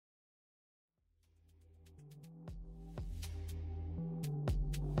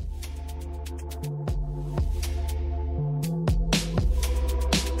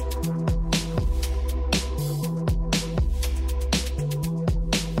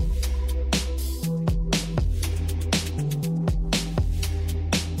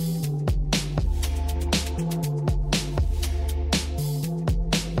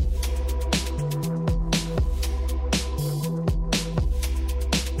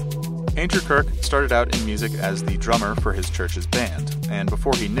Andrew Kirk started out in music as the drummer for his church's band, and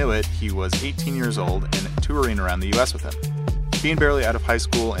before he knew it, he was 18 years old and touring around the U.S. with them. Being barely out of high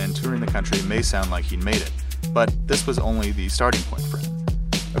school and touring the country may sound like he'd made it, but this was only the starting point for him.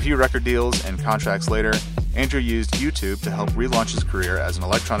 A few record deals and contracts later, Andrew used YouTube to help relaunch his career as an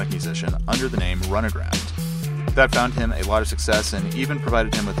electronic musician under the name Runaground. That found him a lot of success and even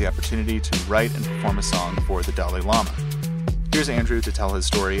provided him with the opportunity to write and perform a song for the Dalai Lama. Here's Andrew to tell his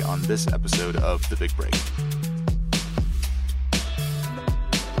story on this episode of The Big Break.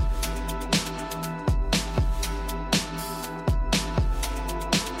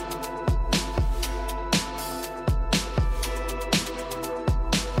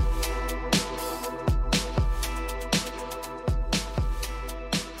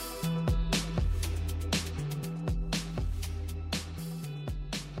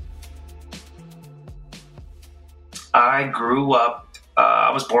 I grew up,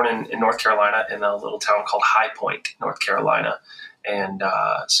 I was born in North Carolina in a little town called High Point, North Carolina. And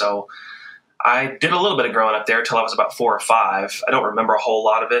so I did a little bit of growing up there till I was about 4 or 5. I don't remember a whole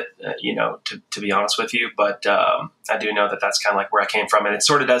lot of it, to be honest with you. But I do know that that's kind of like where I came from. And it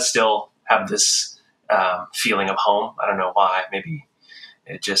sort of does still have this feeling of home. I don't know why. Maybe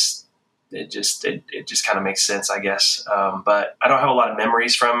it just kind of makes sense, I guess. But I don't have a lot of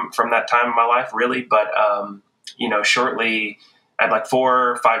memories from that time in my life, really. But shortly at like 4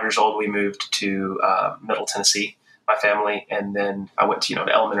 or 5 years old, we moved to Middle Tennessee, my family. And then I went to, to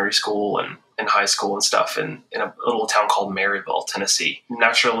elementary school and high school and stuff in a little town called Maryville, Tennessee.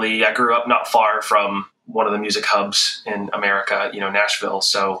 Naturally, I grew up not far from one of the music hubs in America, Nashville.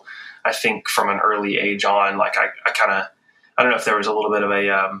 So I think from an early age on, like I don't know if there was a little bit of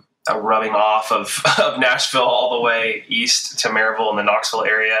a rubbing off of Nashville all the way east to Maryville in the Knoxville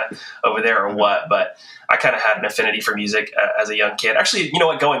area over there or what, but I kind of had an affinity for music as a young kid. Actually, you know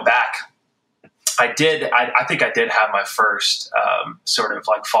what, going back, I think I did have my first sort of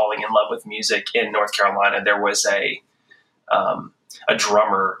like falling in love with music in North Carolina. There was a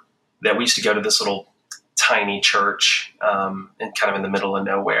drummer that we used to go to this little tiny church and kind of in the middle of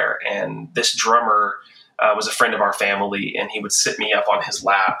nowhere. And this drummer was a friend of our family, and he would sit me up on his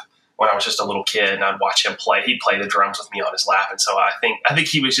lap when I was just a little kid, and I'd watch him play. He'd play the drums with me on his lap. And so I think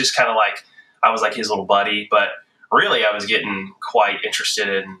he was just kind of like, I was like his little buddy, but really I was getting quite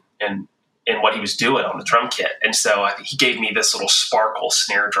interested in what he was doing on the drum kit. And so he gave me this little Sparkle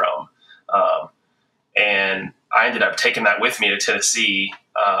snare drum. And I ended up taking that with me to Tennessee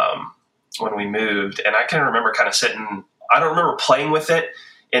when we moved. And I can remember kind of I don't remember playing with it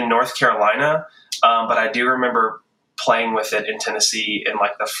in North Carolina, but I do remember playing with it in Tennessee in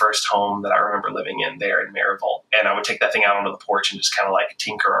like the first home that I remember living in there in Maryville. And I would take that thing out onto the porch and just kind of like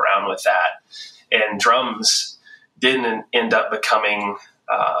tinker around with that. And drums didn't end up becoming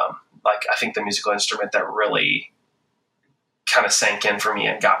I think the musical instrument that really kind of sank in for me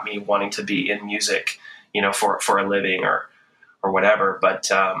and got me wanting to be in music, for a living or whatever. But,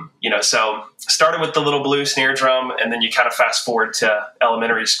 so started with the little blue snare drum, and then you kind of fast forward to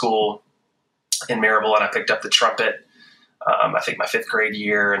elementary school in Maryville, and I picked up the trumpet, I think my 5th grade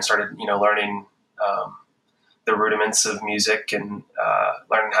year, and started, learning the rudiments of music and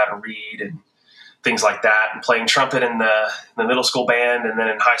learning how to read and things like that, and playing trumpet in the middle school band and then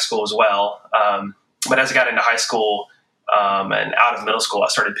in high school as well. But as I got into high school and out of middle school, I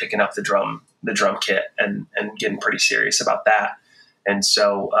started picking up the drum kit and getting pretty serious about that. And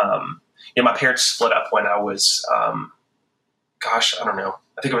so, my parents split up when I was, I don't know,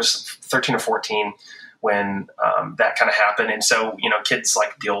 I think it was 13 or 14 when that kind of happened. And so, kids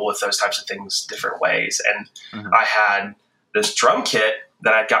like deal with those types of things different ways. And I had this drum kit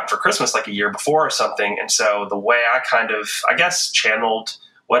that I'd gotten for Christmas like a year before or something. And so the way I kind of, I guess, channeled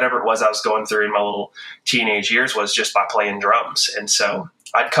whatever it was I was going through in my little teenage years was just by playing drums. And so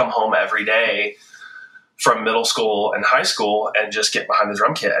I'd come home every day from middle school and high school and just get behind the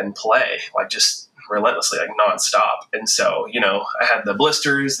drum kit and play, like just relentlessly, like nonstop. And so, I had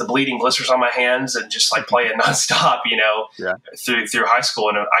the bleeding blisters on my hands and just like playing nonstop, through high school.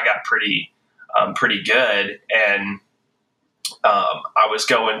 And I got pretty good. And I was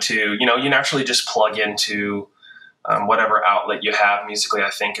going to, you naturally just plug into whatever outlet you have musically, I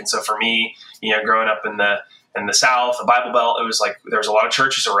think. And so for me, growing up in the South, the Bible Belt, it was like there was a lot of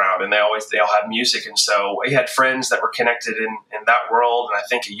churches around, and they all have music. And so we had friends that were connected in that world. And I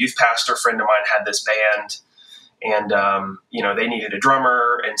think a youth pastor friend of mine had this band, and they needed a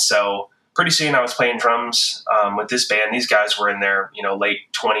drummer. And so pretty soon I was playing drums with this band. These guys were in their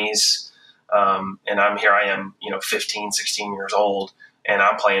late 20s. And I am 15, 16 years old, and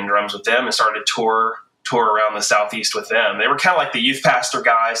I'm playing drums with them and started to tour tour around the Southeast with them. They were kind of like the youth pastor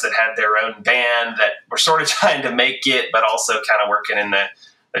guys that had their own band that were sort of trying to make it, but also kind of working in the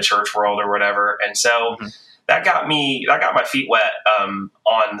church world or whatever. And so that got my feet wet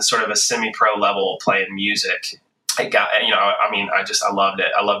on sort of a semi-pro level playing music. It got, I loved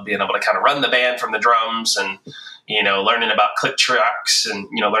it. I loved being able to kind of run the band from the drums and, learning about click tracks and,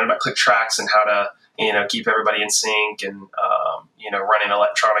 how to, keep everybody in sync and, running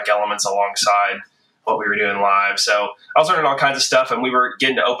electronic elements alongside what we were doing live. So I was learning all kinds of stuff, and we were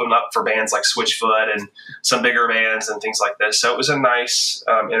getting to open up for bands like Switchfoot and some bigger bands and things like this. So it was a nice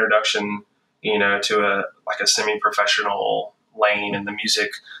introduction, to a semi-professional lane in the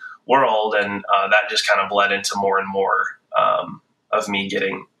music world. And that just kind of bled into more and more of me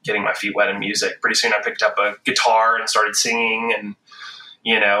getting my feet wet in music. Pretty soon I picked up a guitar and started singing, and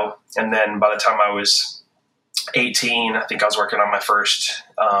then by the time I was 18, I think I was working on my first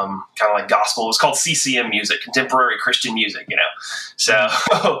kind of like gospel. It was called CCM music, contemporary Christian music, So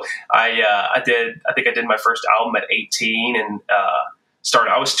I think I did my first album at 18 and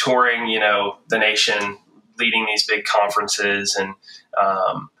I was touring, the nation, leading these big conferences, and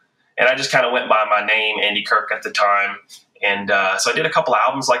I just kind of went by my name, Andy Kirk, at the time. And so I did a couple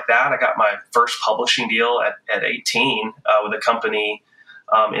albums like that. I got my first publishing deal at 18 with a company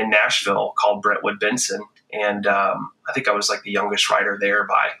in Nashville called Brentwood Benson. And I think I was like the youngest writer there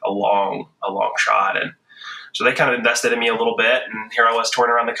by a long shot. And so they kind of invested in me a little bit. And here I was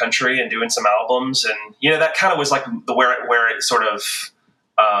touring around the country and doing some albums. And, that kind of was like where it sort of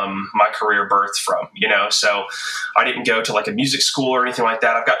my career birthed from, So I didn't go to like a music school or anything like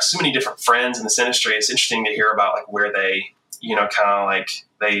that. I've got so many different friends in this industry. It's interesting to hear about like where they, kind of like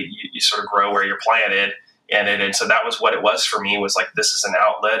you sort of grow where you're planted. And so that was what it was for me, was like, this is an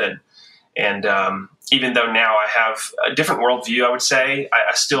outlet. And even though now I have a different worldview, I would say,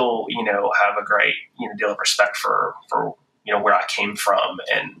 I still, have a great, deal of respect for, where I came from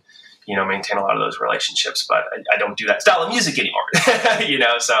and, maintain a lot of those relationships, but I don't do that style of music anymore,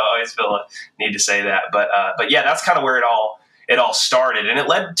 so I always feel a need to say that. But yeah, that's kind of where it all started. And it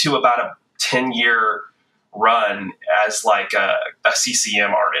led to about a 10-year run as like a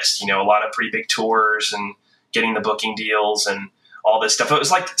CCM artist, a lot of pretty big tours and getting the booking deals and all this stuff. It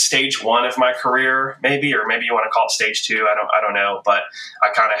was like stage one of my career, maybe, or maybe you want to call it stage two. I don't know. But I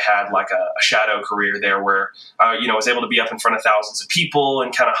kind of had like a shadow career there where, I was able to be up in front of thousands of people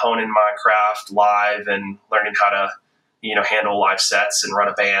and kind of hone in my craft live and learning how to, handle live sets and run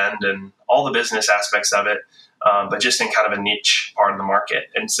a band and all the business aspects of it. But just in kind of a niche part of the market.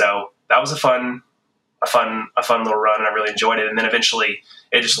 And so that was a fun little run, and I really enjoyed it. And then eventually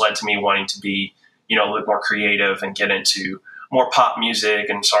it just led to me wanting to be, a little bit more creative and get into more pop music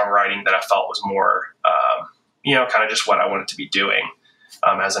and songwriting that I felt was more, kind of just what I wanted to be doing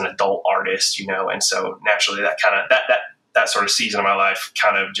as an adult artist, And so naturally that kind of, that sort of season of my life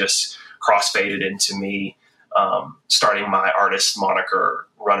kind of just crossfaded into me starting my artist moniker,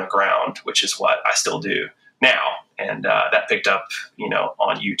 Run Aground, which is what I still do now. And that picked up,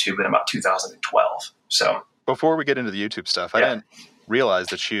 on YouTube in about 2012. So before we get into the YouTube stuff, I didn't realize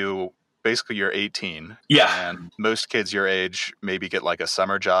that you're 18. Yeah. And most kids your age maybe get like a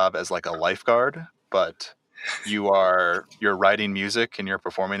summer job as like a lifeguard, but you're writing music and you're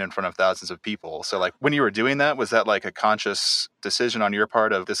performing in front of thousands of people. So like when you were doing that, was that like a conscious decision on your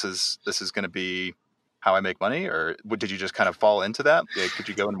part of this is going to be how I make money, or did you just kind of fall into that? Could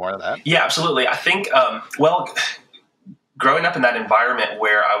you go into more of that? Yeah, absolutely. I think, growing up in that environment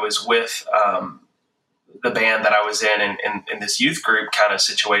where I was with, the band that I was in this youth group kind of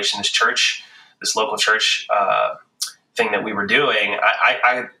situation, this local church thing that we were doing,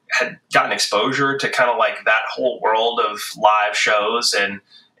 I had gotten exposure to kind of like that whole world of live shows. And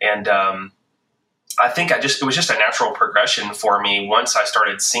I think it was just a natural progression for me. Once I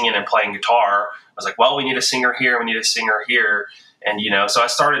started singing and playing guitar, I was like, well, we need a singer here. We need a singer here. And, so I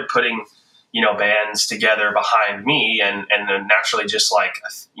started putting, bands together behind me and then naturally just like,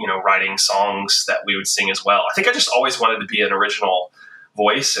 writing songs that we would sing as well. I think I just always wanted to be an original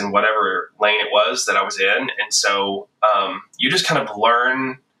voice in whatever lane it was that I was in. And so you just kind of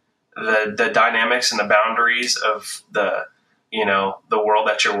learn the dynamics and the boundaries of the world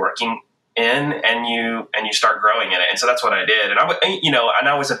that you're working in, and you start growing in it. And so that's what I did. And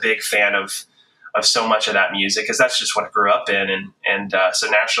I was a big fan of so much of that music because that's just what I grew up in. And so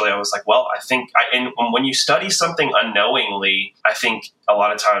naturally I was like, well, I think when you study something unknowingly, I think a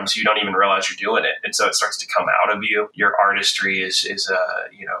lot of times you don't even realize you're doing it. And so it starts to come out of you. Your artistry is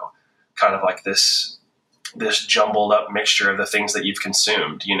kind of like this jumbled up mixture of the things that you've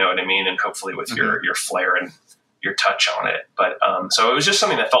consumed, you know what I mean? And hopefully with your flair and your touch on it. But so it was just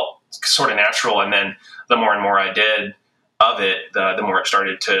something that felt sort of natural. And then the more and more I did of it, the more it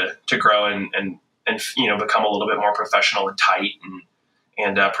started to grow and become a little bit more professional and tight.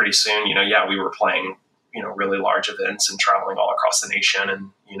 And pretty soon, we were playing, really large events and traveling all across the nation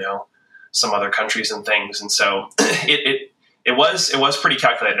and, some other countries and things. And so it was pretty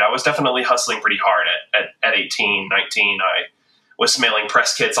calculated. I was definitely hustling pretty hard at 18, 19. I was mailing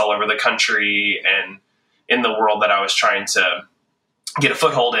press kits all over the country, and in the world that I was trying to get a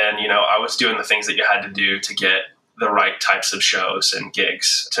foothold in, I was doing the things that you had to do to get the right types of shows and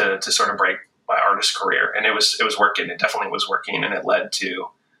gigs to sort of break my artist career. And it was working. It definitely was working. And it led to,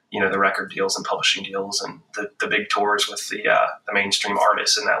 the record deals and publishing deals and the big tours with the mainstream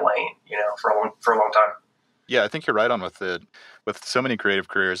artists in that lane, for a long time. Yeah, I think you're right on with so many creative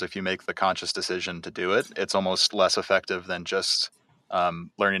careers. If you make the conscious decision to do it, it's almost less effective than just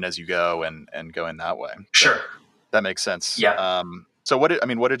learning as you go and going that way. Sure. So that makes sense. Yeah. So what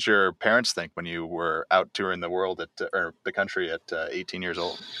did your parents think when you were out touring the world or the country at 18 years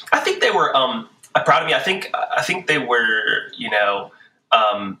old? I think they were proud of me. I think they were,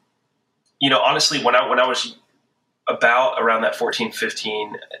 honestly, when I was about around that 14,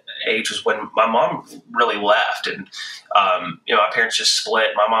 15 age was when my mom really left, and my parents just split.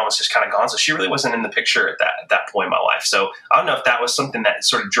 My mom was just kind of gone, so she really wasn't in the picture at that point in my life. So I don't know if that was something that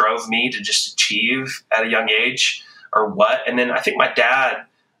sort of drove me to just achieve at a young age or what. And then I think my dad,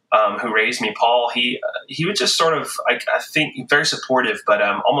 who raised me, Paul, he was just sort of, I think, very supportive, but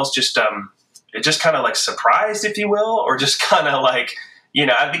almost just kind of like surprised, if you will, or just kind of like,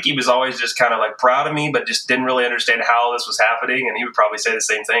 I think he was always just kind of like proud of me, but just didn't really understand how this was happening. And he would probably say the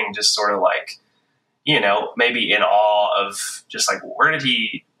same thing, just sort of like, maybe in awe of just like, where did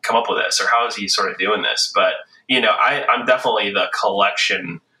he come up with this, or how is he sort of doing this? But, I'm definitely the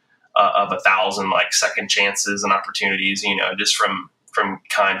collection of 1,000 like second chances and opportunities, just from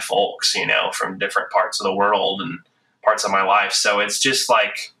kind folks, from different parts of the world and parts of my life. So it's just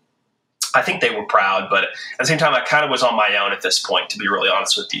like, I think they were proud, but at the same time, I kind of was on my own at this point, to be really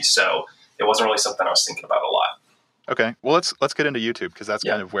honest with you. So it wasn't really something I was thinking about a lot. Okay. Well, let's get into YouTube, because that's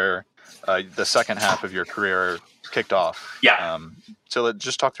kind of where the second half of your career kicked off. Yeah. So let's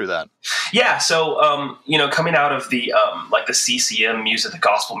just talk through that. Yeah. So, coming out of the, like the CCM music, the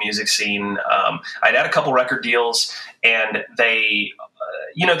gospel music scene, I'd had a couple record deals, and they,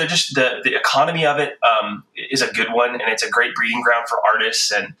 they're just the economy of it is a good one, and it's a great breeding ground for artists,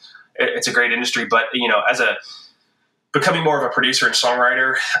 and it's a great industry. But, as becoming more of a producer and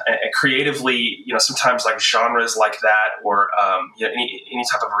songwriter, creatively, sometimes like genres like that, or any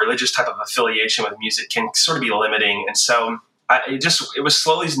type of religious type of affiliation with music can sort of be limiting. And so it was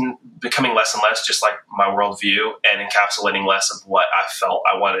slowly becoming less and less just like my worldview, and encapsulating less of what I felt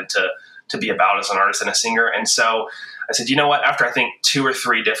I wanted to be about as an artist and a singer. And so I said, you know what, after I think 2 or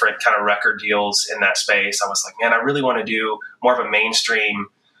 3 different kind of record deals in that space, I was like, man, I really want to do more of a mainstream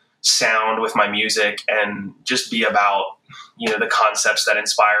sound with my music, and just be about, the concepts that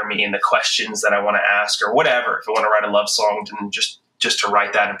inspire me and the questions that I want to ask, or whatever. If I want to write a love song, and just to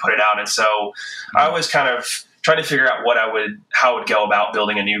write that and put it out. And so I was kind of trying to figure out how I would go about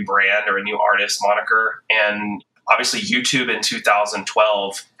building a new brand or a new artist moniker. And obviously YouTube in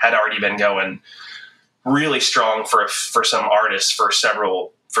 2012 had already been going really strong for some artists for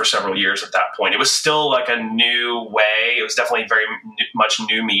several years at that point. It was still like a new way. It was definitely very much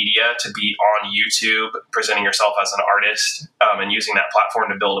new media to be on YouTube, presenting yourself as an artist, and using that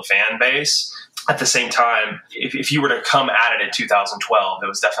platform to build a fan base. At the same time, if you were to come at it in 2012, it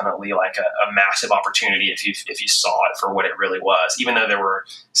was definitely like a massive opportunity if you saw it for what it really was, even though there were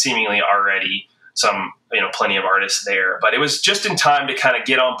seemingly already some, plenty of artists there. But it was just in time to kind of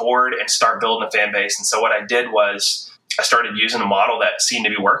get on board and start building a fan base. And so what I did was I started using a model that seemed to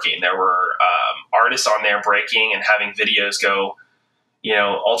be working. There were artists on there breaking and having videos go,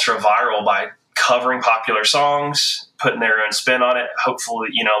 ultra viral by covering popular songs, putting their own spin on it. Hopefully,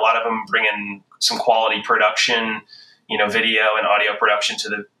 a lot of them bringing some quality production, video and audio production to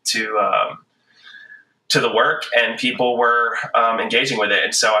the work, and people were engaging with it.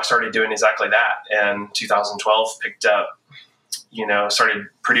 And so I started doing exactly that. And 2012 picked up, started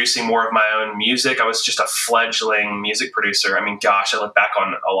producing more of my own music. I was just a fledgling music producer. I mean, gosh, I look back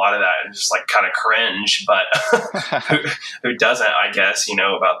on a lot of that and just like kind of cringe, but who doesn't, I guess,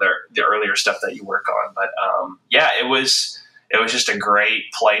 about the earlier stuff that you work on. But it was just a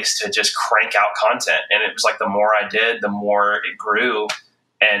great place to just crank out content. And it was like, the more I did, the more it grew.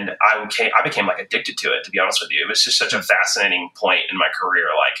 And I became like addicted to it, to be honest with you. It was just such a fascinating point in my career.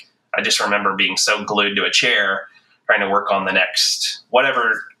 Like, I just remember being so glued to a chair, trying to work on the next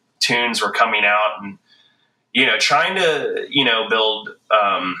whatever tunes were coming out, and trying to build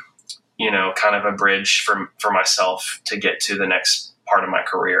kind of a bridge for myself to get to the next part of my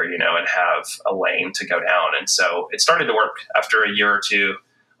career, and have a lane to go down. And so it started to work after a year or two.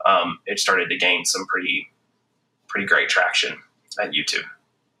 It started to gain some pretty great traction at YouTube.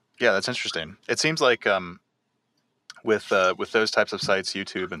 Yeah, that's interesting. It seems like with those types of sites,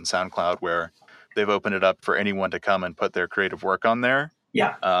 YouTube and SoundCloud, where they've opened it up for anyone to come and put their creative work on there.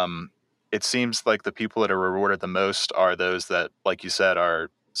 Yeah. It seems like the people that are rewarded the most are those that, like you said, are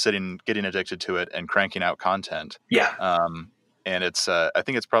getting addicted to it and cranking out content. Yeah. And it's, I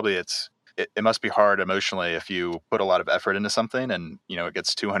think it must be hard emotionally if you put a lot of effort into something and, it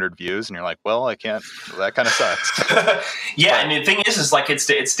gets 200 views and you're like, well, I can't, that kind of sucks. Yeah. And the thing is like,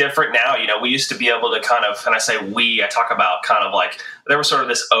 it's different now. We used to be able to kind of, and I say I talk about kind of like, there was sort of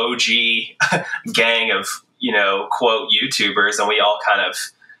this OG gang of, quote YouTubers, and we all kind of,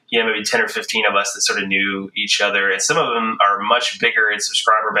 maybe 10 or 15 of us that sort of knew each other. And some of them are much bigger in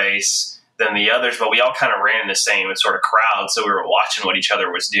subscriber base than the others, but we all kind of ran in the same sort of crowd. So we were watching what each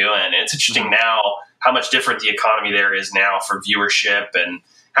other was doing. And it's interesting now how much different the economy there is now for viewership and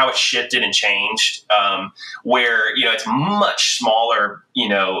how it's shifted and changed, where, it's much smaller,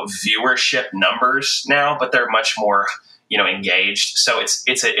 viewership numbers now, but they're much more, engaged. So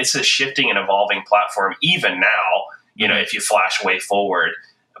it's a shifting and evolving platform even now, if you flash way forward.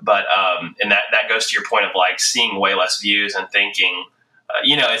 But, and that goes to your point of like seeing way less views and thinking,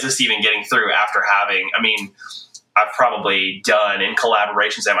 is this even getting through after I've probably done in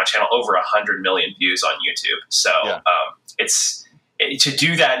collaborations at my channel over 100 million views on YouTube. So, it's to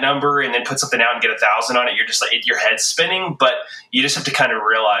do that number and then put something out and get 1,000 on it. You're just like, your head's spinning, but you just have to kind of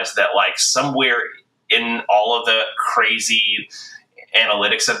realize that like somewhere in all of the crazy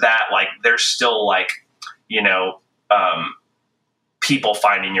analytics of that, like there's still like, people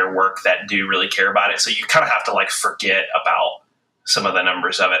finding your work that do really care about it. So you kind of have to like forget about some of the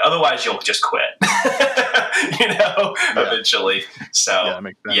numbers of it. Otherwise you'll just quit, eventually. So yeah, that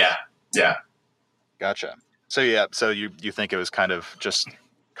makes sense. Yeah. Gotcha. So you think it was kind of just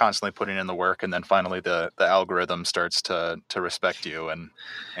constantly putting in the work, and then finally the algorithm starts to respect you and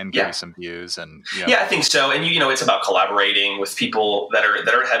give you some views and I think so. And it's about collaborating with people that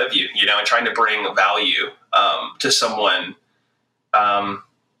are ahead of you, and trying to bring value to someone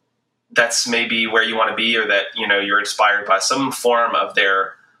that's maybe where you want to be, or that you're inspired by some form of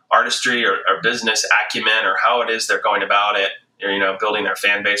their artistry or business acumen, or how it is they're going about it, or building their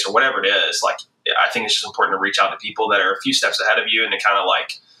fan base or whatever it is. Like, I think it's just important to reach out to people that are a few steps ahead of you and to kind of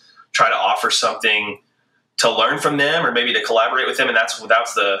like try to offer something to learn from them, or maybe to collaborate with them. And that's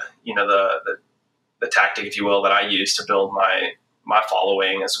the the tactic, if you will, that I use to build my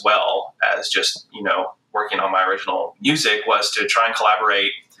following, as well as just working on my original music, was to try and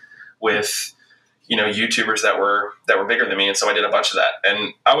collaborate with YouTubers that were bigger than me. And so I did a bunch of that,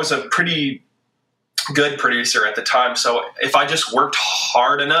 and I was a pretty good producer at the time. So if I just worked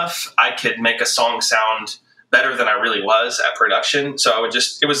hard enough, I could make a song sound better than I really was at production. So I would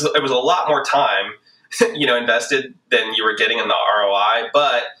it was a lot more time, invested than you were getting in the ROI,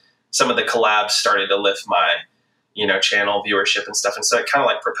 but some of the collabs started to lift my, channel viewership and stuff. And so it kind of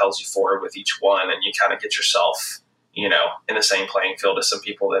like propels you forward with each one, and you kind of get yourself, in the same playing field as some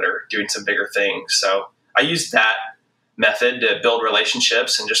people that are doing some bigger things. So I used that method to build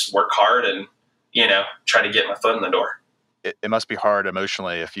relationships and just work hard and, try to get my foot in the door. It must be hard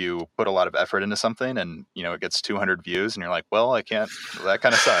emotionally if you put a lot of effort into something and, it gets 200 views and you're like, well, I can't, that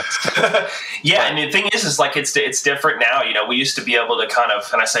kind of sucks. Yeah. And the thing is like, it's different now. We used to be able to kind of,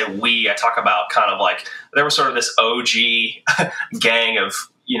 and I say I talk about kind of like, there was sort of this OG gang of,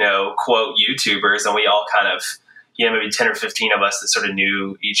 quote YouTubers, and we all kind of, maybe 10 or 15 of us that sort of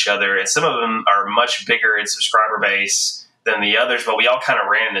knew each other. And some of them are much bigger in subscriber base than the others, but we all kind of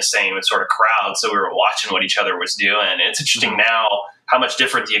ran in the same sort of crowd. So we were watching what each other was doing. And it's interesting now how much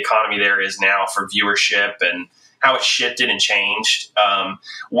different the economy there is now for viewership and how it's shifted and changed,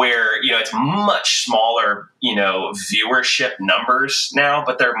 where, it's much smaller, viewership numbers now,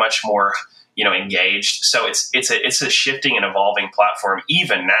 but they're much more, engaged. So it's a shifting and evolving platform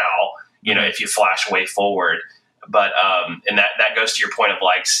even now, if you flash way forward. But, and that goes to your point of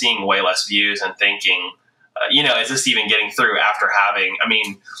like seeing way less views and thinking, is this even getting through after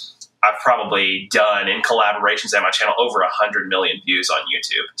I've probably done in collaborations at my channel over 100 million views on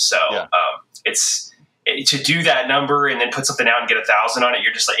YouTube. So, it's to do that number and then put something out and get 1,000 on it.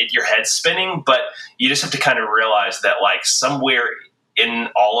 You're just like, your head's spinning, but you just have to kind of realize that like somewhere in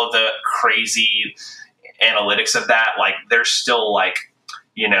all of the crazy analytics of that, like there's still like,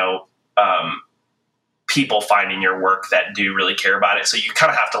 people finding your work that do really care about it. So you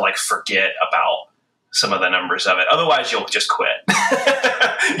kind of have to like forget about some of the numbers of it. Otherwise you'll just quit.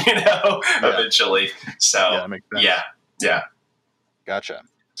 eventually. So that makes sense. Yeah. Gotcha.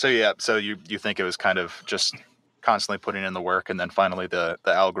 So you think it was kind of just constantly putting in the work, and then finally the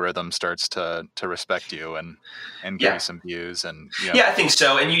algorithm starts to respect you and give you some views, and Yeah, I think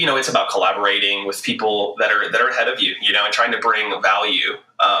so. And it's about collaborating with people that are ahead of you, and trying to bring value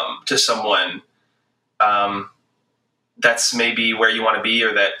to someone that's maybe where you want to be,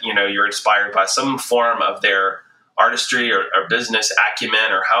 or that you're inspired by some form of their artistry or business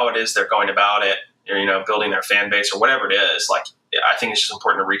acumen, or how it is they're going about it, or building their fan base or whatever it is. Like, I think it's just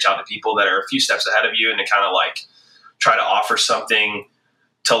important to reach out to people that are a few steps ahead of you and to kind of like try to offer something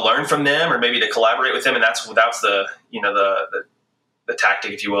to learn from them, or maybe to collaborate with them. And that's the the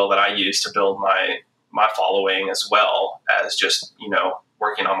tactic, if you will, that I use to build my following, as well as just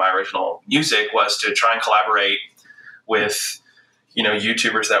working on my original music, was to try and collaborate with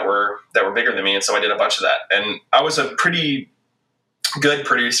YouTubers that were bigger than me. And so I did a bunch of that, and I was a pretty good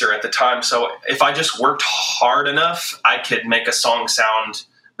producer at the time. So if I just worked hard enough, I could make a song sound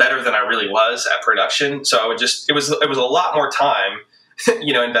better than I really was at production. So I would it was a lot more time,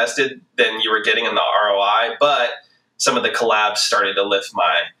 invested than you were getting in the ROI. But some of the collabs started to lift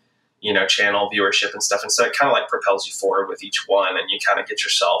my, channel viewership and stuff. And so it kind of like propels you forward with each one, and you kind of get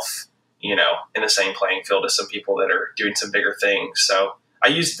yourself, in the same playing field as some people that are doing some bigger things. So I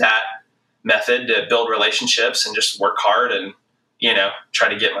used that method to build relationships and just work hard and, try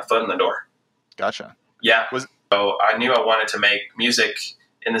to get my foot in the door. Gotcha. Yeah. So I knew I wanted to make music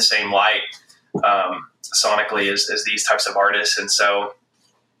in the same light, sonically as these types of artists. And so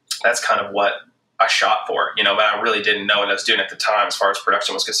that's kind of what I shot for, but I really didn't know what I was doing at the time as far as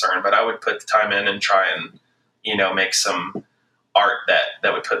production was concerned. But I would put the time in and try and, make some art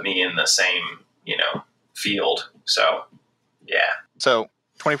that would put me in the same, field. So, yeah. So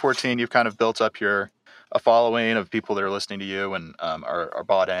 2014, you've kind of built up a following of people that are listening to you and are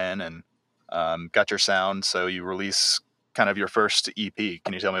bought in and got your sound. So you release kind of your first EP.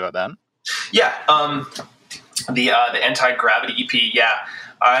 Can you tell me about that? Yeah. The Anti-Gravity EP. Yeah.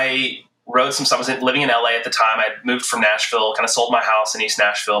 I wrote some songs. I was living in LA at the time. I moved from Nashville, kind of sold my house in East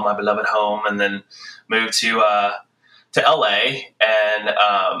Nashville, my beloved home, and then moved to LA and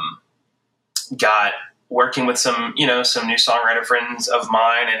got working with some new songwriter friends of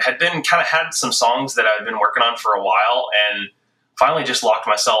mine, and had some songs that I'd been working on for a while, and finally just locked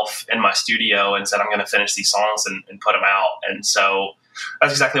myself in my studio and said, I'm going to finish these songs and put them out. And so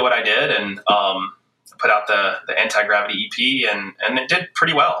that's exactly what I did. And put out the Anti-Gravity EP, and it did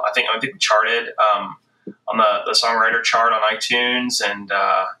pretty well. I think we charted on the songwriter chart on iTunes, and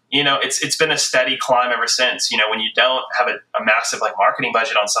it's been a steady climb ever since. When you don't have a massive like marketing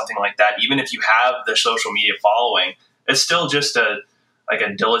budget on something like that, even if you have the social media following, it's still just a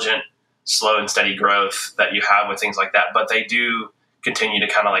diligent, slow and steady growth that you have with things like that. But they do continue to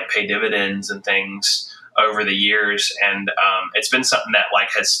kind of like pay dividends and things over the years, and it's been something that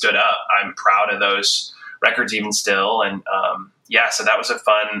like has stood up. I'm proud of those records even still, and so that was a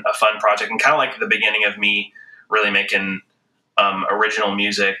fun project, and kind of like the beginning of me really making original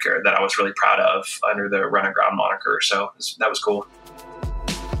music that I was really proud of under the Run Aground moniker. So that was cool.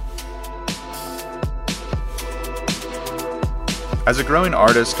 As a growing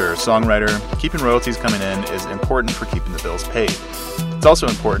artist or songwriter, keeping royalties coming in is important for keeping the bills paid. It's also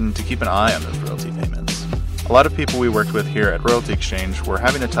important to keep an eye on those royalty payments. A lot of people we worked with here at Royalty Exchange were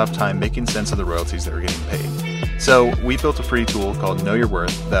having a tough time making sense of the royalties that were getting paid. So we built a free tool called Know Your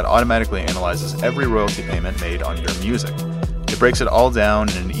Worth that automatically analyzes every royalty payment made on your music. It breaks it all down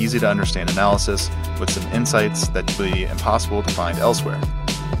in an easy-to-understand analysis with some insights that would be impossible to find elsewhere.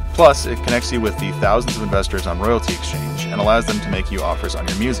 Plus, it connects you with the thousands of investors on Royalty Exchange and allows them to make you offers on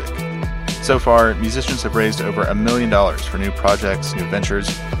your music. So far, musicians have raised over $1 million for new projects, new ventures,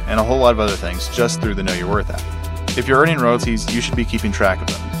 and a whole lot of other things just through the Know Your Worth app. If you're earning royalties, you should be keeping track of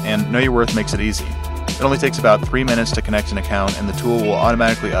them, and Know Your Worth makes it easy. It only takes about 3 minutes to connect an account, and the tool will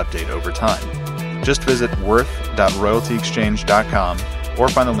automatically update over time. Just visit worth.royaltyexchange.com or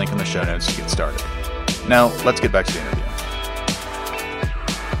find the link in the show notes to get started. Now, let's get back to the interview.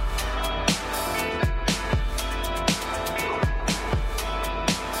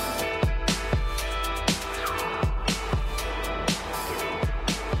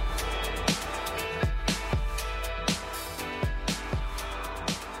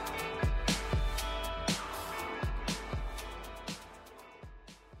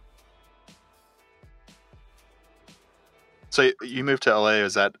 So you moved to LA.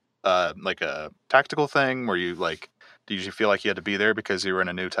 Is that like a tactical thing? Where you did you feel like you had to be there because you were in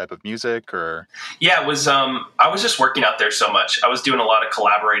a new type of music, or? Yeah, it was. I was just working out there so much. I was doing a lot of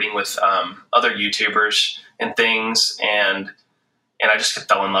collaborating with other YouTubers and things, and and I just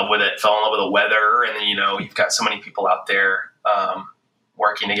fell in love with it, fell in love with the weather. And then, you've got so many people out there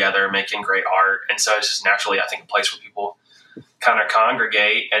working together, making great art. And so it's just naturally, I think, a place where people kind of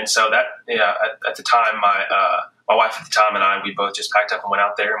congregate. And so that, at the time, my wife at the time and I, we both just packed up and went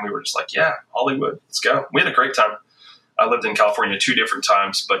out there, and we were just like, yeah, Hollywood, let's go. We had a great time. I lived in California 2 different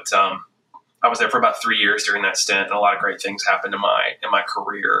times, but I was there for about 3 years during that stint, and a lot of great things happened in my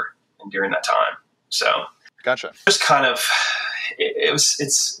career and during that time. So gotcha. Just kind of,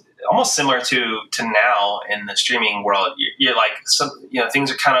 it's almost similar to now in the streaming world. You're like,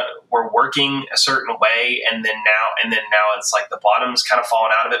 things are kind of, we're working a certain way, and then now it's like the bottom's kind of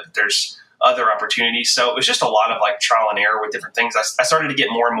fallen out of it, but there's other opportunities. So it was just a lot of like trial and error with different things. I started to get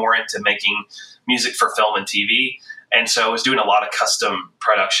more and more into making music for film and TV. And so I was doing a lot of custom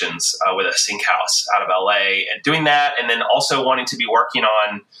productions with a sync house out of LA and doing that. And then also wanting to be working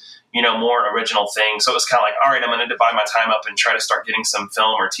on, more original things. So it was kind of like, all right, I'm going to divide my time up and try to start getting some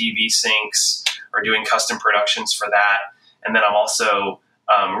film or TV syncs or doing custom productions for that. And then I'm also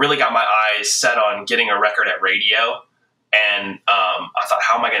really got my eyes set on getting a record at radio. And I thought,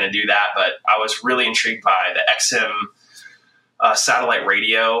 how am I going to do that? But I was really intrigued by the XM satellite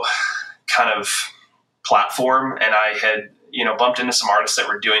radio kind of platform. And I had, bumped into some artists that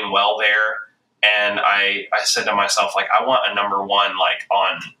were doing well there. And I said to myself, like, I want a number one, like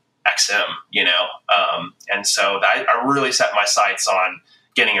on XM, and so I really set my sights on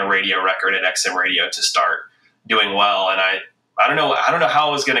getting a radio record at XM radio to start doing well. And I don't know how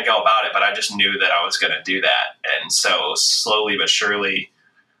I was going to go about it, but I just knew that I was going to do that. And so slowly but surely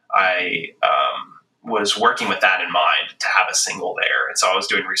I was working with that in mind to have a single there. And so I was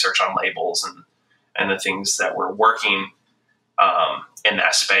doing research on labels and the things that were working in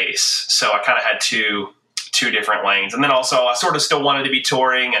that space. So I kind of had two different lanes. And then also I sort of still wanted to be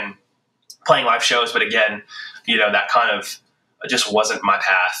touring and playing live shows. But again, that kind of just wasn't my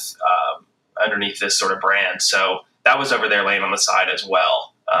path underneath this sort of brand. So that was over there laying on the side as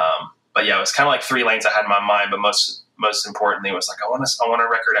well. But yeah, it was kind of like 3 lanes I had in my mind. But most importantly, it was like, I want a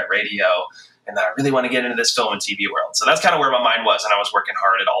record at radio, and then I really want to get into this film and TV world. So that's kind of where my mind was. And I was working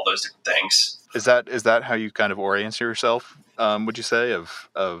hard at all those different things. Is that how you kind of orient yourself? Would you say of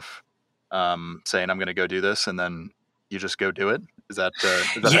saying I'm going to go do this, and then you just go do it? Is that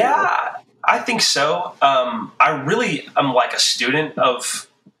yeah, I think so. I really am like a student of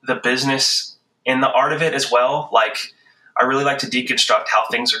the business and the art of it as well. Like, I really like to deconstruct how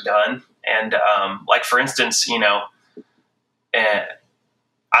things are done. And like, for instance,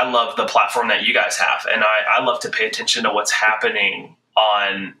 I love the platform that you guys have, and I love to pay attention to what's happening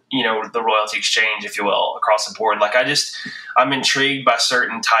on, the royalty exchange, if you will, across the board. Like, I'm intrigued by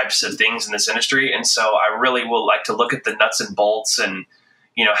certain types of things in this industry. And so I really will like to look at the nuts and bolts and,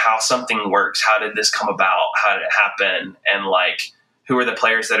 how something works. How did this come about? How did it happen? And like, who are the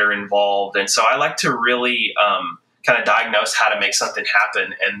players that are involved? And so I like to really kind of diagnose how to make something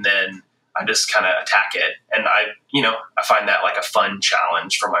happen. And then I just kind of attack it. And I find that like a fun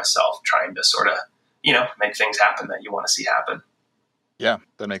challenge for myself, trying to sort of, make things happen that you want to see happen. Yeah,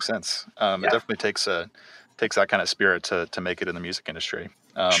 that makes sense. It definitely takes that kind of spirit to make it in the music industry.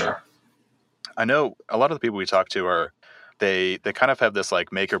 Sure. I know a lot of the people we talk to they kind of have this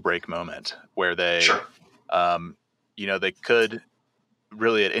like make or break moment where they, sure. They could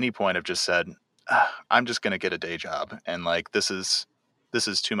really at any point have just said, I'm just going to get a day job, and like this is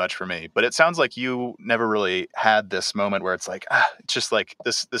too much for me. But it sounds like you never really had this moment where it's like, it's just like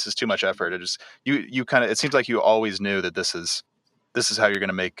this is too much effort. It just you kind of, it seems like you always knew that this is how you're going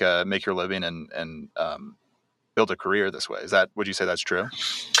to make your living and build a career this way. Would you say that's true?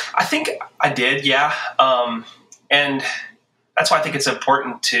 I think I did. Yeah. And that's why I think it's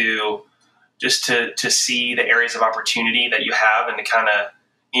important to just to see the areas of opportunity that you have, and to kind of,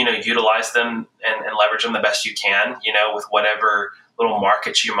 utilize them and leverage them the best you can, with whatever little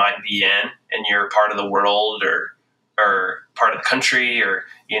markets you might be in your part of the world or part of the country, or,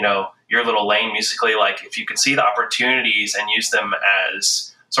 your little lane musically. Like, if you can see the opportunities and use them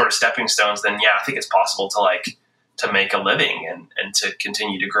as sort of stepping stones, then yeah, I think it's possible to make a living and to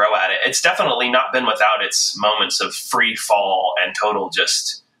continue to grow at it. It's definitely not been without its moments of free fall and total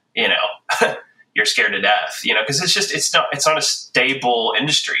just, you're scared to death, because it's not a stable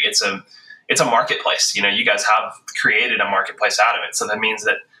industry. It's a marketplace. You guys have created a marketplace out of it. So that means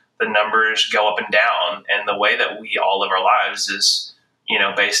that the numbers go up and down, and the way that we all live our lives is,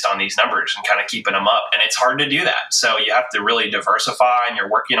 based on these numbers and kind of keeping them up. And it's hard to do that. So you have to really diversify, and you're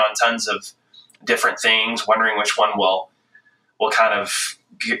working on tons of different things, wondering which one will kind of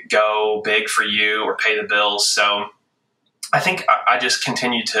go big for you or pay the bills. So I think I just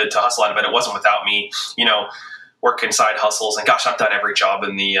continued to hustle out of it. It wasn't without me, working side hustles, and gosh, I've done every job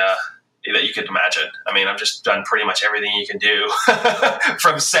in the that you could imagine. I mean, I've just done pretty much everything you can do,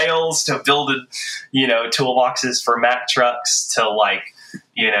 from sales to building, toolboxes for Mack trucks to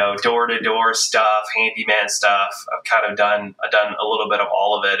door to door stuff, handyman stuff. I've kind of done a little bit of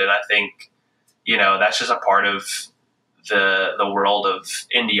all of it, and I think that's just a part of the world of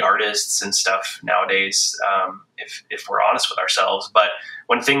indie artists and stuff nowadays. If we're honest with ourselves, but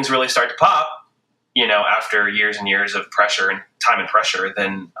when things really start to pop, after years and years of pressure and time and pressure,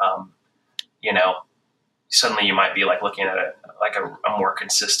 then suddenly you might be looking at a more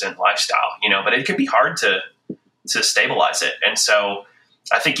consistent lifestyle, but it can be hard to stabilize it. And so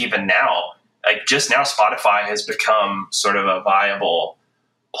I think even now, just now Spotify has become sort of a viable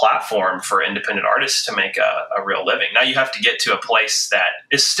platform for independent artists to make a real living. Now you have to get to a place that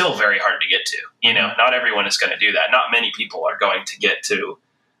is still very hard to get to, not everyone is going to do that. Not many people are going to get to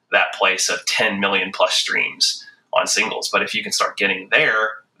that place of 10 million plus streams on singles. But if you can start getting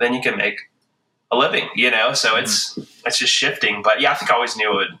there, then you can make a living, so it's just shifting. But yeah, I think I always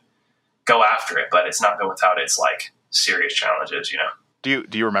knew it would go after it, but it's not been without its serious challenges, Do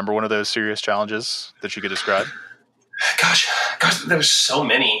you remember one of those serious challenges that you could describe? Gosh, there's so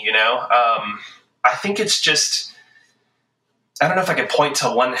many, I think it's just, I don't know if I could point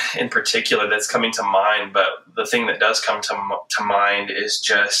to one in particular that's coming to mind, but the thing that does come to mind is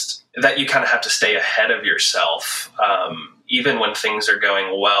just that you kind of have to stay ahead of yourself. Even when things are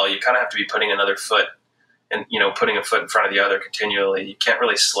going well, you kind of have to be putting another foot and, putting a foot in front of the other continually. You can't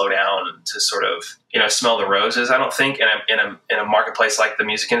really slow down to sort of, smell the roses, I don't think, in a marketplace like the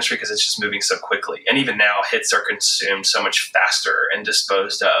music industry, because it's just moving so quickly. And even now, hits are consumed so much faster and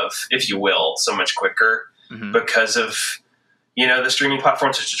disposed of, if you will, so much quicker because of, the streaming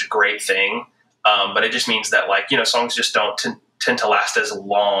platforms, which is a great thing. But it just means that, songs just don't tend to last as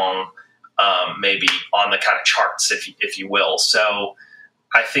long, maybe on the kind of charts, if you will. So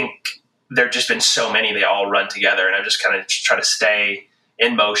I think there have just been so many, they all run together, and I just kind of try to stay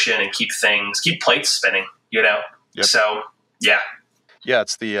in motion and keep plates spinning, Yep. So, yeah. Yeah,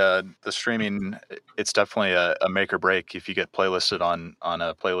 it's the streaming. It's definitely a make or break. If you get playlisted on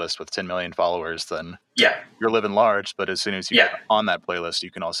a playlist with 10 million followers, then you're living large. But as soon as you get on that playlist,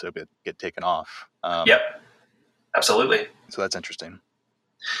 you can also get taken off. Yep, absolutely. So that's interesting.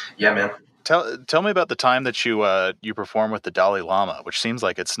 Yeah, man. Tell me about the time that you perform with the Dalai Lama, which seems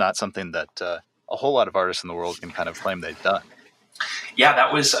like it's not something that a whole lot of artists in the world can kind of claim they've done. Yeah,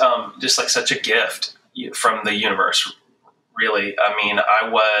 that was just such a gift from the universe. Really, I mean,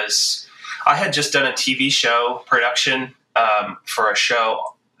 I had just done a TV show production for a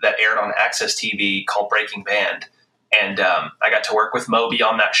show that aired on Access TV called Breaking Band, and I got to work with Moby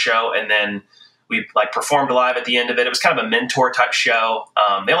on that show, and then we performed live at the end of it. It was kind of a mentor type show.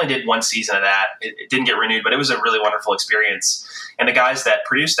 They only did one season of that. It didn't get renewed, but it was a really wonderful experience. And the guys that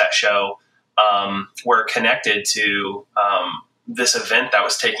produced that show were connected to this event that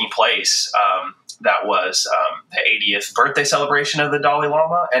was taking place. That was the 80th birthday celebration of the Dalai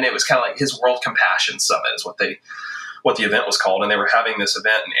Lama, and it was kind of his World Compassion Summit is what the event was called. And they were having this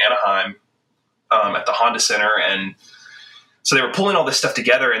event in Anaheim at the Honda Center, and so they were pulling all this stuff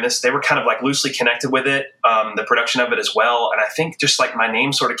together, and they were kind of loosely connected with it, the production of it as well. And I think just my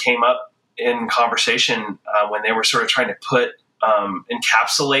name sort of came up in conversation when they were sort of trying to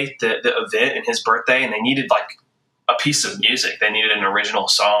encapsulate the event and his birthday, and they needed a piece of music. They needed an original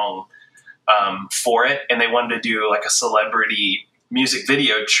song for it, and they wanted to do a celebrity music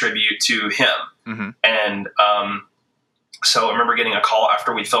video tribute to him. And so I remember getting a call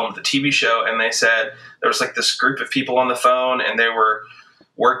after we filmed the TV show, and they said there was this group of people on the phone, and they were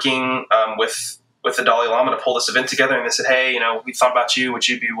working with the Dalai Lama to pull this event together. And they said, "Hey, we thought about you. Would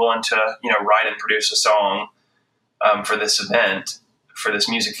you be willing to write and produce a song for this event, for this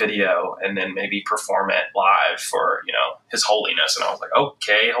music video, and then maybe perform it live for His Holiness?" And I was like,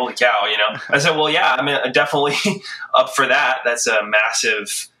 "Okay, holy cow!" I said, "Well, yeah, I mean, I'm definitely up for that. That's a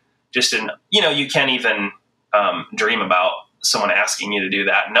massive, you can't even dream about someone asking you to do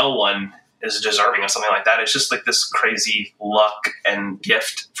that. No one is deserving of something like that. It's just this crazy luck and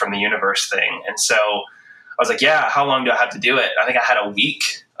gift from the universe thing." And so I was like, "Yeah, how long do I have to do it?" I think I had a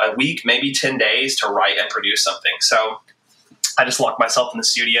week, maybe 10 days to write and produce something. So I just locked myself in the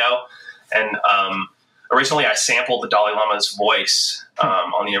studio, and originally I sampled the Dalai Lama's voice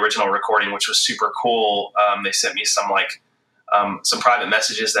on the original recording, which was super cool. They sent me some private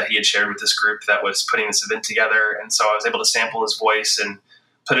messages that he had shared with this group that was putting this event together, and so I was able to sample his voice and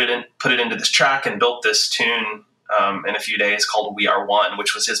put it into this track and built this tune in a few days called "We Are One,"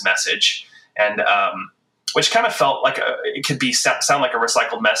 which was his message, and which kind of felt it could sound like a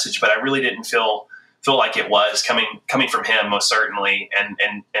recycled message, but I really didn't feel feel like it was coming from him most certainly,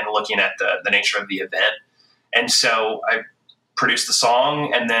 and looking at the nature of the event. And so I produced the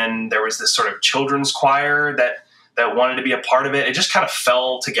song, and then there was this sort of children's choir that wanted to be a part of it. It just kind of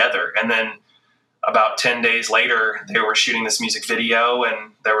fell together. And then about 10 days later, they were shooting this music video,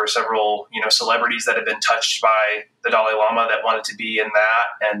 and there were several, celebrities that had been touched by the Dalai Lama that wanted to be in that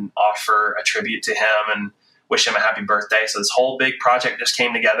and offer a tribute to him and wish him a happy birthday. So this whole big project just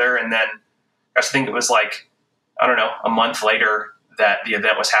came together. And then I think it was like, I don't know, a month later that the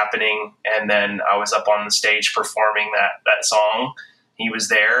event was happening. And then I was up on the stage performing that song. He was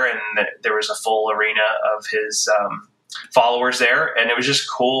there, and there was a full arena of his followers there. And it was just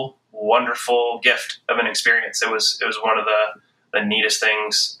cool, wonderful gift of an experience. It was one of the neatest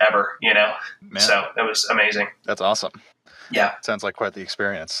things ever, Man. So it was amazing. That's awesome. Yeah. Sounds like quite the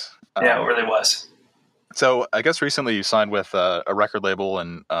experience. Yeah, it really was. So I guess recently you signed with a record label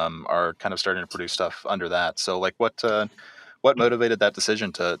and are kind of starting to produce stuff under that. So like what motivated that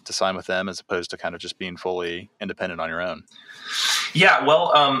decision to sign with them as opposed to kind of just being fully independent on your own? Yeah,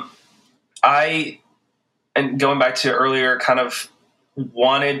 well, and going back to earlier, kind of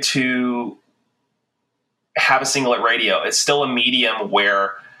wanted to have a single at radio. It's still a medium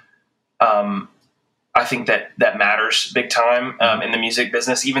where I think that matters big time in the music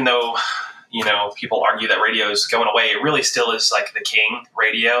business, even though, people argue that radio is going away. It really still is like the king,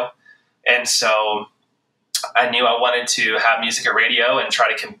 radio. And so I knew I wanted to have music at radio and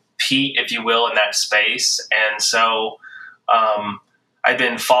try to compete, if you will, in that space. And so I've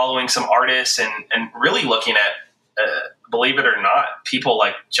been following some artists and really looking at, believe it or not, people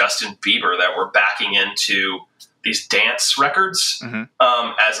like Justin Bieber that were backing into these dance records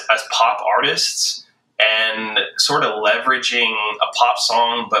as pop artists, and sort of leveraging a pop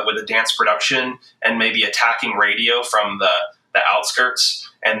song but with a dance production, and maybe attacking radio from the outskirts,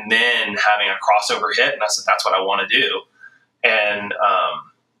 and then having a crossover hit. And I said, that's what I want to do. And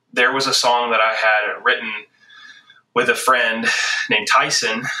there was a song that I had written with a friend named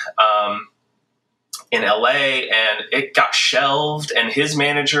Tyson in LA, and it got shelved, and his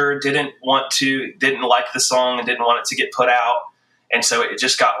manager didn't like the song and didn't want it to get put out. And so it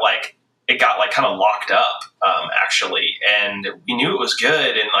just got kind of locked up, actually. And we knew it was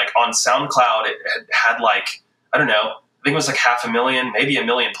good. And like on SoundCloud, it had like, I don't know, I think it was like 500,000, maybe 1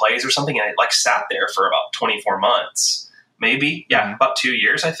 million plays or something. And it like sat there for about 24 months, maybe. Yeah. About 2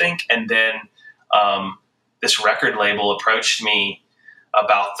 years, I think. And then, this record label approached me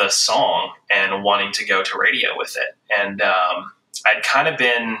about the song and wanting to go to radio with it. And, I'd kind of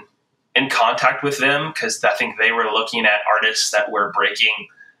been in contact with them because I think they were looking at artists that were breaking,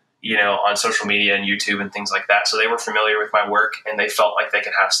 on social media and YouTube and things like that. So they were familiar with my work, and they felt like they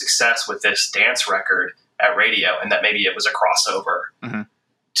could have success with this dance record at radio, and that maybe it was a crossover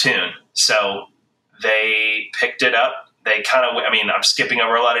tune. So they picked it up. They kind of, I'm skipping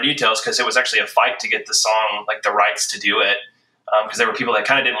over a lot of details because it was actually a fight to get the song, like the rights to do it. Because there were people that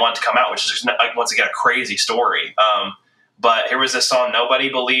kind of didn't want it to come out, which is just, like, once again, a crazy story. But here was this song, nobody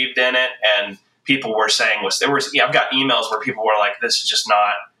believed in it. And people were saying I've got emails where people were like, this is just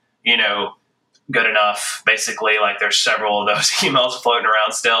not, good enough. Basically, like there's several of those emails floating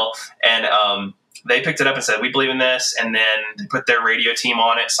around still. And, they picked it up and said, we believe in this. And then they put their radio team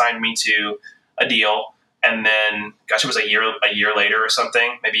on it, signed me to a deal. And then, gosh, it was a year later or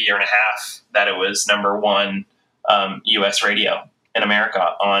something, maybe a year and a half, that it was number one U.S. radio in America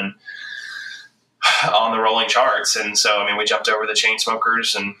on the rolling charts. And so, we jumped over the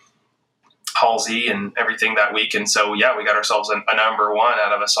Chainsmokers and Halsey and everything that week. And so, yeah, we got ourselves a number one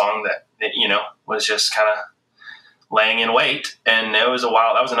out of a song that was just kind of laying in wait. And that was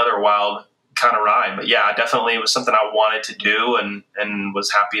another wild kind of ride. But yeah, definitely it was something I wanted to do, and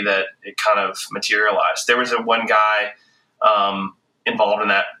was happy that it kind of materialized. There was one guy involved in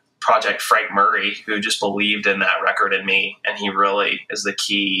that project, Frank Murray, who just believed in that record and me, and he really is the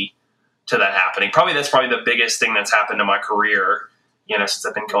key to that happening. That's probably the biggest thing that's happened to my career, since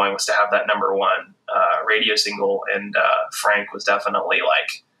I've been going, was to have that number one radio single, and Frank was definitely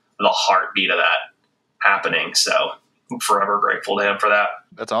like the heartbeat of that happening. So I'm forever grateful to him for that.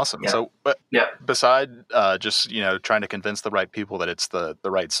 That's awesome. Yeah. So, beside just trying to convince the right people that it's the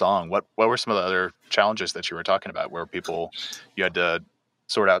right song, what were some of the other challenges that you were talking about, where you had to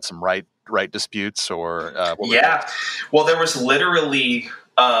sort out some right disputes, or well, there was literally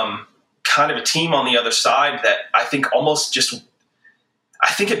kind of a team on the other side that I think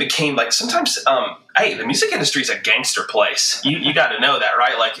it became like, sometimes the music industry is a gangster place. You got to know that,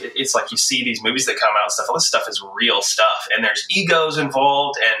 right? Like it's like you see these movies that come out and stuff. All this stuff is real stuff, and there's egos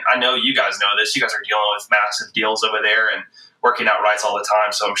involved. And I know you guys know this. You guys are dealing with massive deals over there, and working out rights all the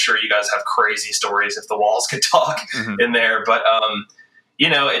time. So I'm sure you guys have crazy stories if the walls could talk in there. But,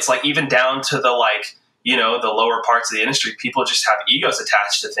 it's like even down to the the lower parts of the industry, people just have egos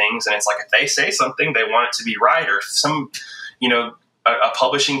attached to things. And it's like, if they say something, they want it to be right. Or if some, a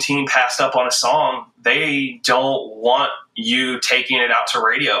publishing team passed up on a song, they don't want you taking it out to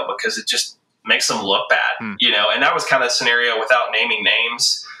radio because it just makes them look bad, and that was kind of a scenario without naming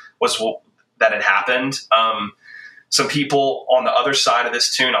names that had happened. Some people on the other side of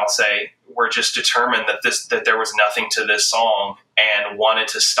this tune, I'll say, were just determined that there was nothing to this song and wanted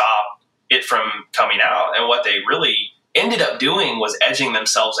to stop it from coming out. And what they really ended up doing was edging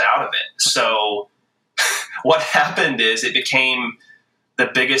themselves out of it. So what happened is it became the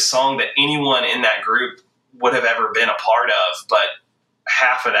biggest song that anyone in that group would have ever been a part of, but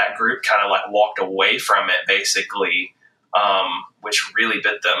half of that group kind of walked away from it basically, which really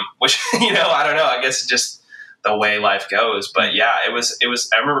bit them, which, I don't know, I guess just the way life goes. But yeah, it was,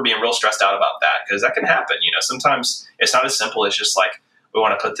 I remember being real stressed out about that because that can happen. Sometimes it's not as simple as just we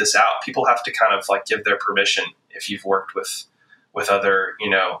want to put this out. People have to kind of give their permission if you've worked with other,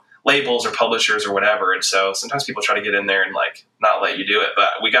 labels or publishers or whatever. And so sometimes people try to get in there and not let you do it, but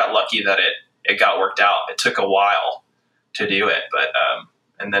we got lucky that it got worked out. It took a while to do it, but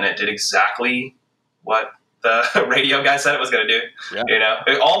and then it did exactly what the radio guy said it was going to do. Yeah.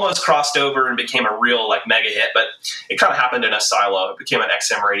 It almost crossed over and became a real mega hit, but it kind of happened in a silo. It became an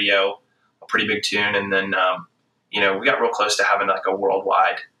XM radio, a pretty big tune, and then we got real close to having a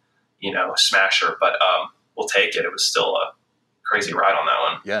worldwide smasher, but we'll take it. It was still a crazy ride on that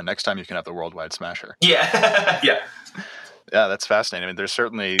one. Yeah, next time you can have the worldwide smasher. Yeah. Yeah. Yeah, that's fascinating. I mean, there's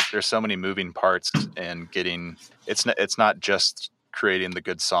so many moving parts and it's not just creating the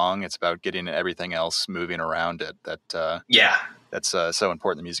good song. It's about getting everything else moving around it. That's so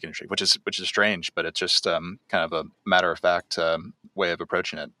important in the music industry, which is strange, but it's just kind of a matter of fact way of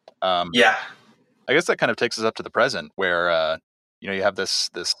approaching it. Yeah. I guess that kind of takes us up to the present, where you have this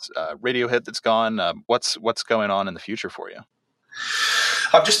radio hit that's gone. What's going on in the future for you?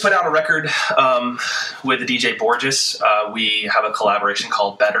 I've just put out a record with the DJ Borges. We have a collaboration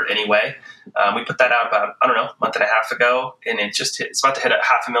called Better Anyway. We put that out about, a month and a half ago, and it's about to hit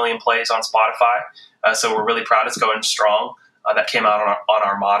 500,000 plays on Spotify. So we're really proud. It's going strong. That came out on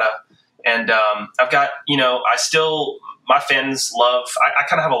Armada. And I've got, my fans love, I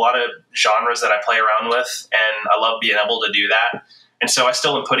kind of have a lot of genres that I play around with, and I love being able to do that. And so I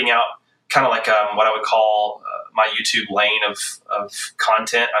still am putting out kind of what I would call my YouTube lane of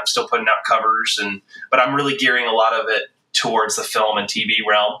content. I'm still putting out covers, but I'm really gearing a lot of it towards the film and TV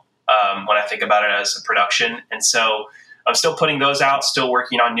realm when I think about it as a production. And so I'm still putting those out, still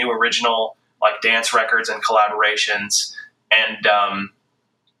working on new original dance records and collaborations. And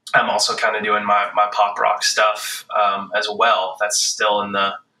I'm also kind of doing my pop rock stuff as well. That's still in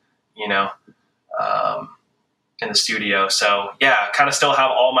the, in the studio. So yeah, kind of still have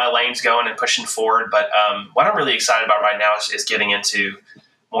all my lanes going and pushing forward. But what I'm really excited about right now is getting into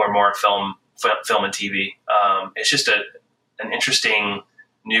more and more film and TV. It's just an interesting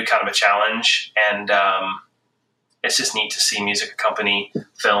new kind of a challenge. And it's just neat to see music company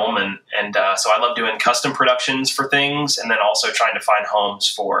film. And so I love doing custom productions for things, and then also trying to find homes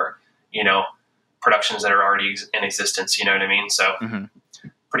for, productions that are already in existence. You know what I mean? So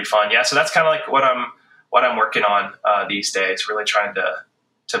pretty fun. Yeah. So that's kind of what I'm working on these days, really trying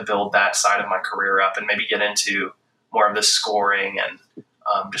to build that side of my career up and maybe get into more of the scoring and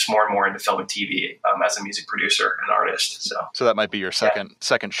just more and more into film and TV as a music producer and artist. So that might be your second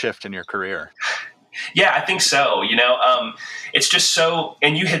shift in your career. Yeah, I think so. It's just so,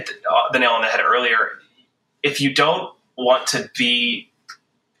 and you hit the nail on the head earlier. If you don't want to be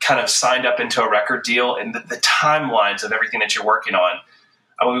kind of signed up into a record deal and the timelines of everything that you're working on,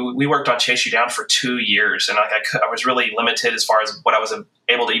 we worked on Chase You Down for 2 years, and I was really limited as far as what I was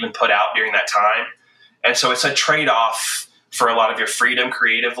able to even put out during that time. And so it's a trade-off for a lot of your freedom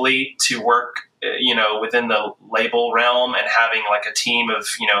creatively to work, within the label realm and having a team of,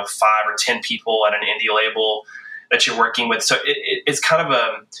 5 or 10 people at an indie label that you're working with. So it's kind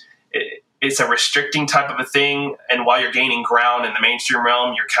of it's a restricting type of a thing. And while you're gaining ground in the mainstream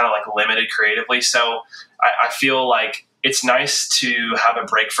realm, you're kind of limited creatively. So I feel like it's nice to have a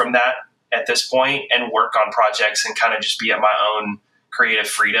break from that at this point and work on projects and kind of just be at my own creative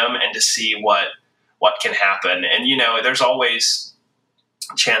freedom and to see what can happen. And, there's always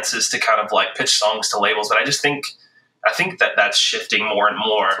chances to kind of pitch songs to labels, but I think that that's shifting more and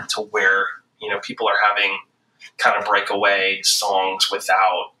more to where, people are having kind of breakaway songs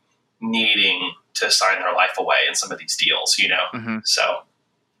without needing to sign their life away in some of these deals, So,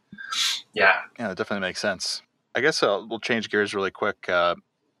 yeah. Yeah, that definitely makes sense. I guess we'll change gears really quick. The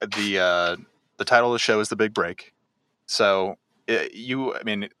title of the show is The Big Break. So I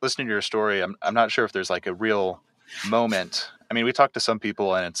mean, listening to your story, I'm not sure if there's like a real moment. I mean, we talked to some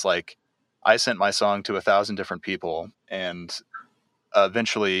people, and it's like I sent my song to 1,000 different people, and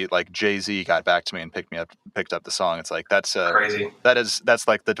eventually, like Jay-Z got back to me and picked up the song. It's like Crazy. that's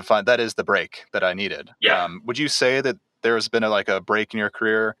like that is the break that I needed. Yeah. Would you say that there has been like a break in your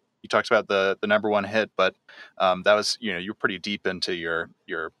career? You talked about the number one hit, but that was, you're pretty deep into your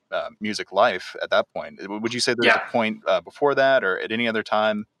music life at that point. Would you say there's Yeah. a point before that, or at any other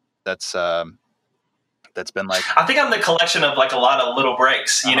time that's been like? I think I'm the collection of like a lot of little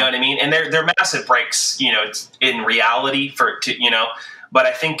breaks. You know what I mean? And they're massive breaks. In reality but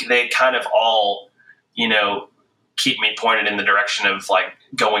I think they kind of all keep me pointed in the direction of like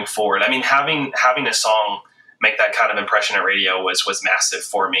going forward. I mean, having a song make that kind of impression at radio was massive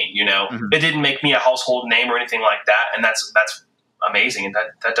for me. It didn't make me a household name or anything like that, and that's amazing, and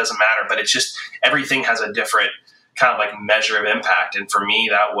that doesn't matter. But it's just everything has a different kind of like measure of impact, and for me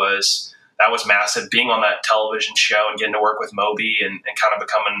that was massive. Being on that television show and getting to work with Moby and kind of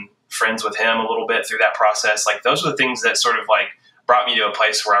becoming friends with him a little bit through that process, like those are the things that sort of like brought me to a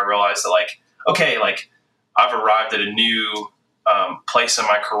place where I realized that like, okay, like I've arrived at a new place in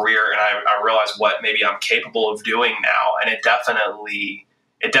my career, and I realize what maybe I'm capable of doing now. And it definitely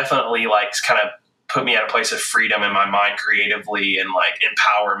like kind of put me at a place of freedom in my mind creatively and like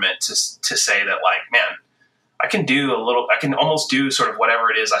empowerment to say that like, man, I can almost do sort of whatever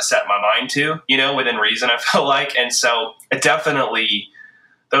it is I set my mind to, within reason, I feel like. And so it definitely,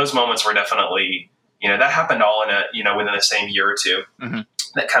 those moments were definitely, that happened all in within the same year or two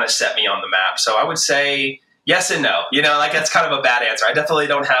that kind of set me on the map. So I would say yes and no, like that's kind of a bad answer. I definitely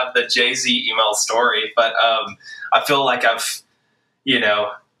don't have the Jay-Z email story, but I feel like I've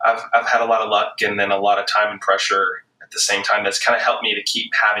had a lot of luck and then a lot of time and pressure at the same time that's kind of helped me to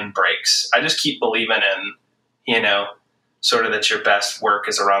keep having breaks. I just keep believing in, sort of that your best work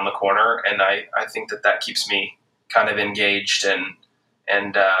is around the corner. And I think that keeps me kind of engaged and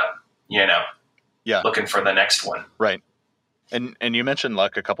looking for the next one. Right. And you mentioned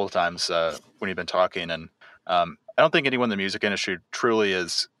luck a couple of times when you've been talking, and I don't think anyone in the music industry truly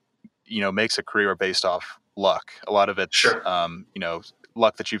is, makes a career based off luck. A lot of it's, Sure.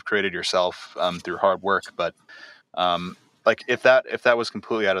 Luck that you've created yourself through hard work. But like if that was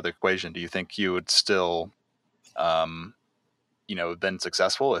completely out of the equation, do you think you would still, been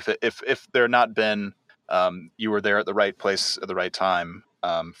successful? If there had not been, you were there at the right place at the right time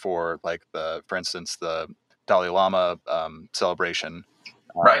for like for instance, the Dalai Lama celebration,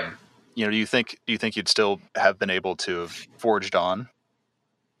 Right. Do you think you'd still have been able to have forged on?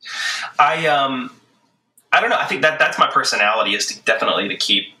 I don't know. I think that's my personality, is definitely to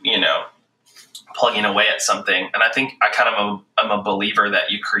keep, plugging away at something. And I think I kind of I'm a believer that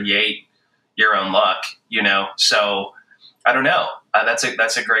you create your own luck, so I don't know. That's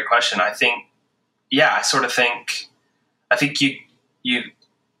a great question. I think, I think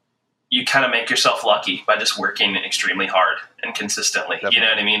you kind of make yourself lucky by just working extremely hard and consistently. Definitely. You know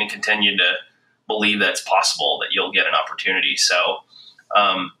what I mean? And continue to believe that it's possible that you'll get an opportunity. So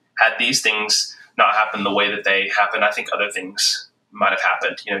had these things not happened the way that they happened, I think other things might have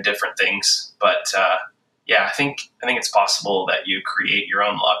happened, different things. But I think it's possible that you create your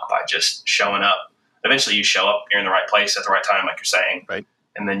own luck by just showing up. Eventually you show up, you're in the right place at the right time, like you're saying. Right.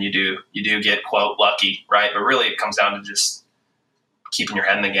 And then you do get, quote, lucky, right? But really it comes down to just keeping your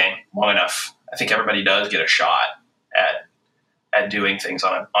head in the game long enough. I think everybody does get a shot at doing things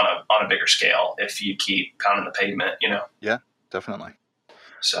on a bigger scale if you keep pounding the pavement, Yeah, definitely.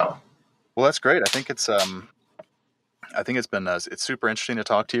 So, well, that's great. I think it's been it's super interesting to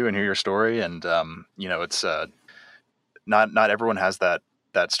talk to you and hear your story, and it's not everyone has that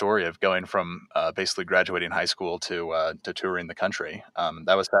story of going from basically graduating high school to touring the country.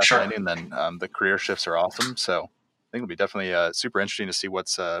 That was fascinating. Sure. And then the career shifts are awesome. So I think it'll be definitely super interesting to see what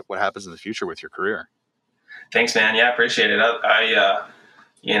happens in the future with your career. Thanks, man. Yeah, I appreciate it. I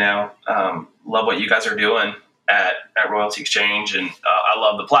love what you guys are doing at Royalty Exchange, and I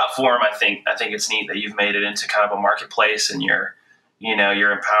love the platform. I think it's neat that you've made it into kind of a marketplace, and you're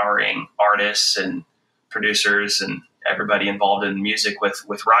empowering artists and producers and everybody involved in music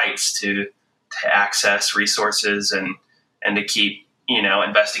with rights to access resources and to keep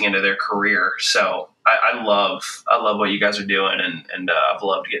investing into their career. So I love what you guys are doing, and I've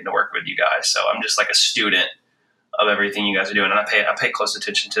loved getting to work with you guys. So I'm just like a student of everything you guys are doing, and I pay close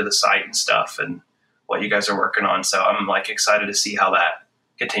attention to the site and stuff and what you guys are working on. So I'm like excited to see how that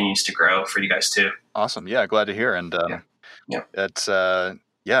continues to grow for you guys too. Awesome. Yeah. Glad to hear. And, it's,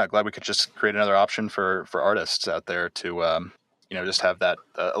 yeah, glad we could just create another option for artists out there to just have that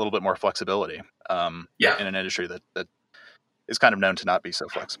a little bit more flexibility in an industry that is kind of known to not be so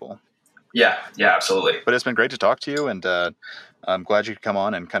flexible. Yeah, absolutely. But it's been great to talk to you, and I'm glad you could come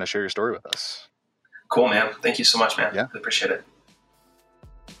on and kind of share your story with us. Cool, man. Thank you so much, man. Yeah. I appreciate it.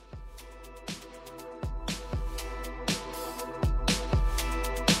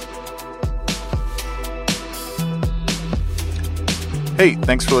 Hey,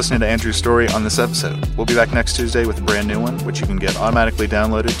 thanks for listening to Andrew's story on this episode. We'll be back next Tuesday with a brand new one, which you can get automatically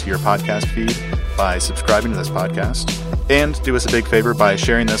downloaded to your podcast feed by subscribing to this podcast. And do us a big favor by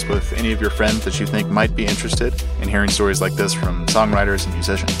sharing this with any of your friends that you think might be interested in hearing stories like this from songwriters and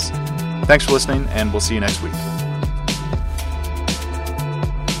musicians. Thanks for listening, and we'll see you next week.